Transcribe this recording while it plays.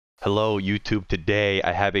Hello YouTube, today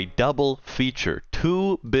I have a double feature,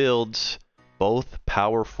 two builds, both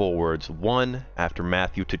power forwards, one after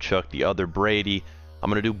Matthew Tkachuk, the other Brady.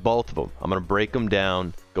 I'm going to do both of them. I'm going to break them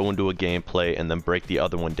down, go into a gameplay, and then break the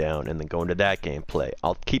other one down, and then go into that gameplay.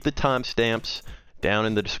 I'll keep the timestamps down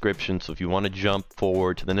in the description, so if you want to jump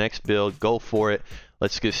forward to the next build, go for it.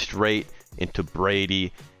 Let's get straight into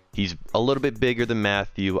Brady. He's a little bit bigger than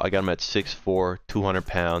Matthew. I got him at 6'4", 200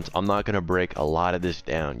 pounds. I'm not going to break a lot of this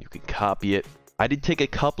down. You can copy it. I did take a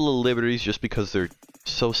couple of liberties just because they're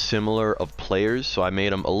so similar of players, so I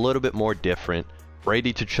made them a little bit more different.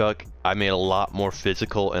 Brady Tkachuk, I made a lot more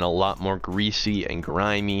physical and a lot more greasy and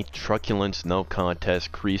grimy. Truculence, no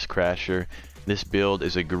contest, crease crasher. This build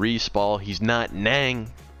is a grease ball. He's not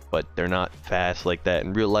Nang, but they're not fast like that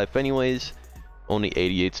in real life anyways. Only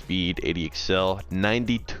 88 speed, 80 excel,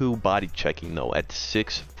 92 body checking though at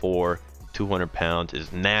 6'4", 200 pounds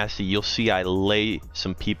is nasty. You'll see I lay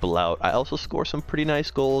some people out. I also score some pretty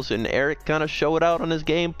nice goals, and Eric kind of showed out on his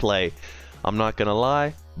gameplay. I'm not gonna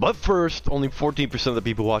lie. But first, only 14% of the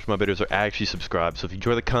people who watch my videos are actually subscribed. So if you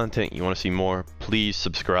enjoy the content, you want to see more, please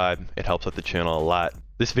subscribe. It helps out the channel a lot.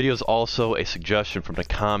 This video is also a suggestion from the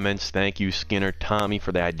comments. Thank you, Skinner, Tommy,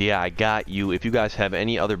 for the idea. I got you. If you guys have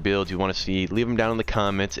any other builds you want to see, leave them down in the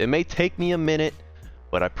comments. It may take me a minute,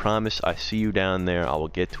 but I promise I see you down there. I will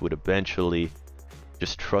get to it eventually.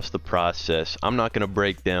 Just trust the process. I'm not going to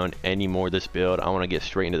break down any more of this build. I want to get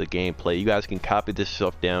straight into the gameplay. You guys can copy this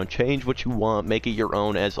stuff down, change what you want, make it your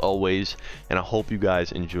own as always, and I hope you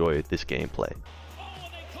guys enjoy this gameplay.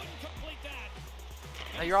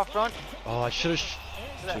 Now you're off front. Oh, I should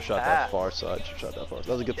have shot that far side. Should have shot that far. That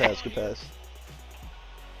was a good pass. Good pass.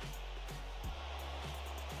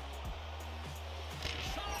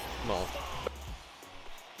 Come on.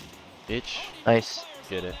 Itch. Nice.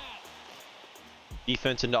 Get it.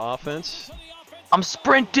 Defense into offense. I'm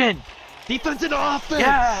sprinting. Defense into offense.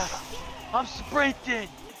 Yeah. I'm sprinting.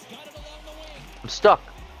 I'm stuck.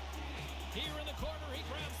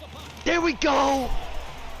 There we go.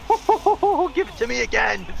 Give it to me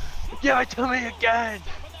again. Give it to me again.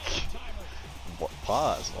 What?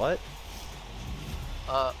 Pause. What?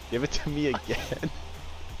 Give it to me again.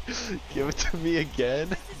 Give it to me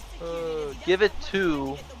again. Give it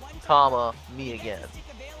to, comma, me again.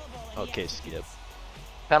 Okay, skip.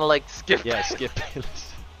 Kind of like skip. Yeah, skip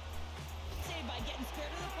Bayless.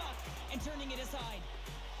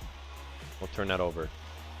 We'll turn that over.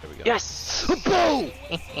 There we go. Yes. A bow!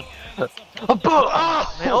 A bow!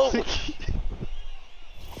 Oh, man. Oh.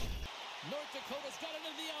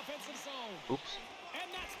 Oops.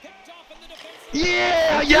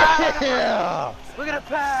 Yeah! Yeah! Look at the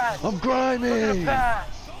pass! I'm grimy! Look at the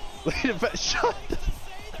pass! Look at the pass! Shut up!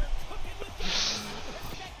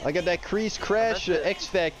 I got that crease crash X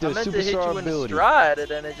Factor superstar ability. I meant to hit you in the stride, and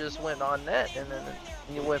then it just went on net, and then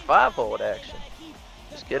you went 5-hole action.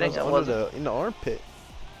 Just kidding, that wasn't in the armpit.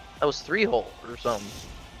 That was 3-hole or something.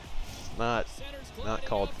 Not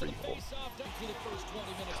called 3-hole.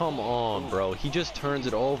 Come on, bro. He just turns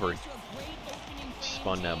it over.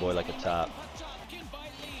 Spun that boy like a top.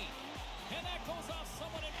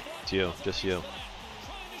 It's you, just you.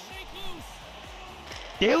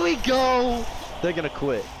 There we go. They're gonna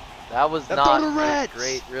quit. That was not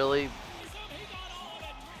great, really.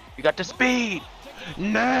 You got the speed.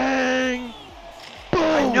 Nang. Boom.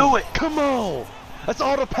 I knew it. Come on. That's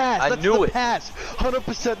all the pass. I knew it. Pass.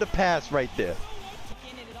 100% the pass right there.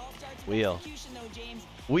 Wheel.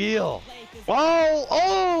 Wheel. Oh,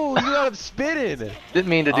 oh, you got him spinning. Didn't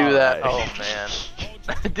mean to do that. Oh, man.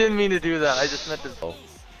 I didn't mean to do that. I just meant to. Oh.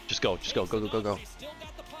 Just go. Go, go, go, go.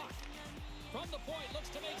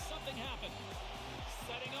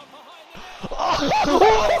 Oh,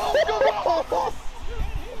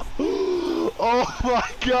 oh my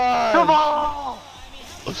God. Come on.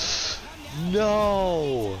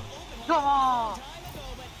 No. Come on.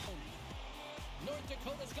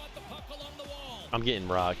 I'm getting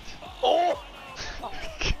rocked. Oh.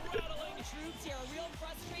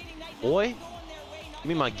 Boy, give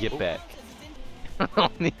me my get back. I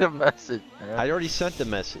don't need a message, man. I already sent the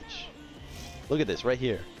message. Look at this right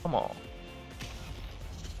here. Come on.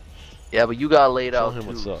 Yeah, but you got laid out Tell him too,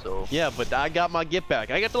 what's up. so. Yeah, but I got my get back.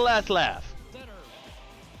 I got the last laugh.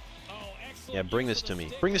 Yeah, bring this to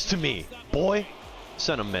me. Bring this to me, boy.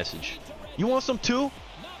 Send a message. You want some too?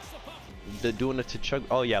 They're doing it to Chuck.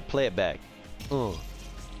 Oh yeah, play it back.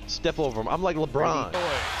 Step over him. I'm like LeBron.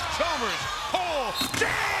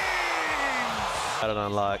 Got it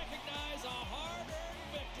unlocked.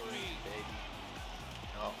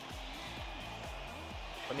 Oh.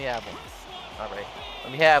 Let me have one. All right.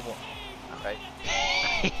 Let me have one. All right.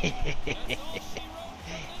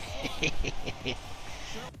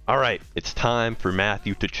 All right, it's time for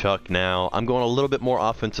Matthew to chuck now. I'm going a little bit more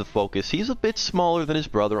offensive focus. He's a bit smaller than his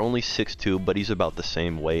brother, only 6'2", but he's about the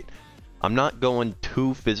same weight. I'm not going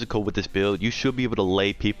too physical with this build. You should be able to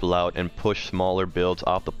lay people out and push smaller builds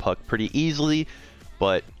off the puck pretty easily,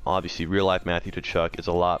 but obviously real life Matthew to chuck is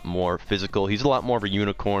a lot more physical. He's a lot more of a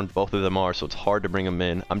unicorn, both of them are, so it's hard to bring him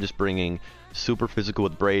in. I'm just bringing super physical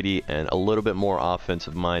with Brady and a little bit more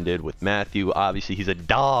offensive minded with Matthew. Obviously he's a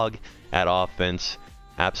dog at offense.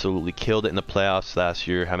 Absolutely killed it in the playoffs last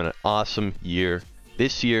year, having an awesome year.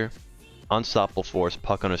 This year, unstoppable force,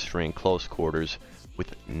 puck on a string, close quarters,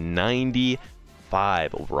 with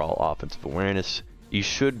 95 overall offensive awareness. You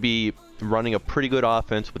should be running a pretty good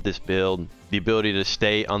offense with this build. The ability to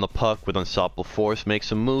stay on the puck with unstoppable force, make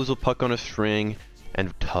some moves with puck on a string,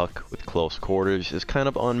 and tuck with close quarters is kind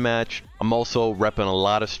of unmatched. I'm also repping a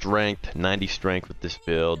lot of strength, 90 strength with this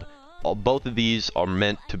build. Both of these are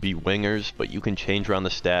meant to be wingers, but you can change around the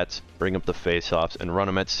stats, bring up the face-offs, and run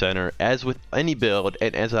them at center, as with any build.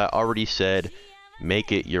 And as I already said,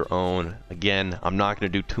 make it your own. Again, I'm not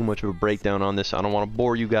going to do too much of a breakdown on this. I don't want to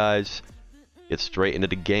bore you guys. Get straight into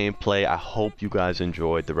the gameplay. I hope you guys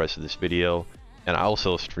enjoyed the rest of this video. And I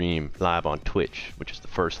also stream live on Twitch, which is the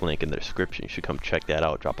first link in the description. You should come check that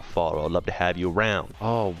out. Drop a follow. I'd love to have you around.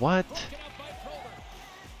 Oh, what?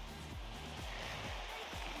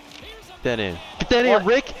 Get that in. Get that in,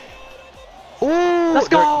 Rick! Ooh! Let's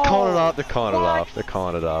go! They're calling it off. They're calling it off. They're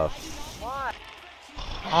calling it off. What?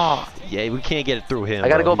 Oh, yeah, we can't get it through him. I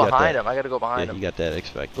gotta bro. go behind him. I gotta go behind Yeah, him. you got that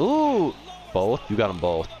expect. Ooh! Both? You got them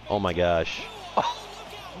both. Oh my gosh.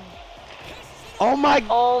 Oh my!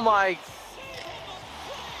 Oh my!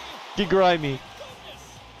 Get grimy.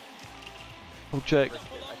 Oh, check.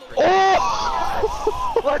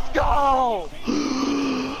 Oh! Let's go!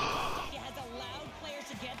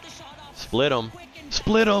 Split him.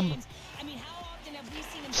 Split him.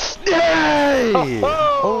 Yay!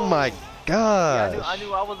 Oh my gosh. Yeah, I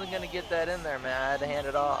knew I wasn't gonna get that in there, man. I had to hand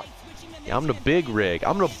it off. Yeah, I'm the big rig.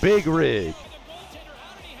 I'm the big rig.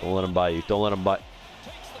 Don't let him buy you. Don't let him buy.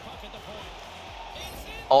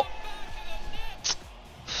 Oh.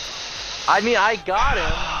 I mean, I got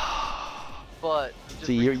him, but he just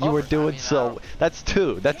see, you were doing so. That's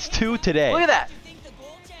two. That's two today. Look at that.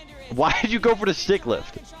 Why did you go for the stick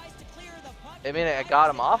lift? I mean, I got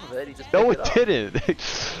him off of it. He just No, picked it it up. didn't.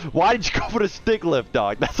 Why did you go for the stick lift,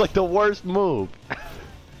 dog? That's like the worst move.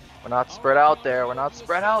 We're not spread out there. We're not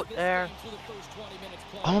spread out there.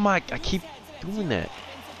 Oh my! I keep doing that.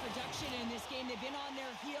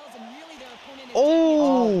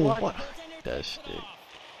 Oh! What? That stick.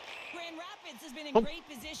 Don't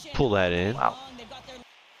pull that in. Wow.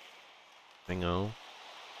 Bingo.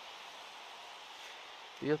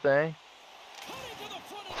 Do your thing.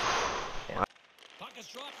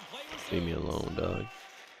 Leave me alone, dog.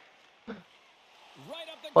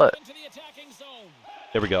 What?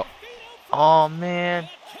 There we go. Oh man.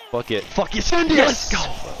 Fuck it. Fuck it, send it! Yes!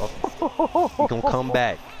 Let's go! We gonna come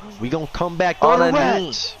back. We gonna come back. On Throw the the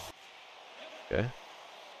rats! Okay.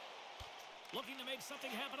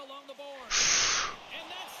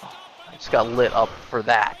 I just got lit up for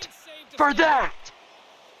that. For that!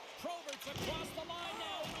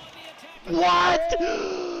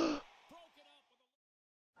 What?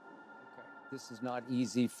 This is not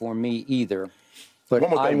easy for me either. But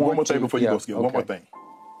one more thing before you go, Skip. Okay. One more thing.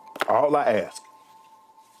 All I ask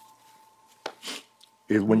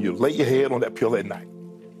is when you lay your head on that pillow at night,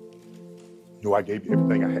 I gave you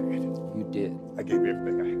everything I had. You did. I gave you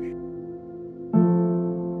everything I had.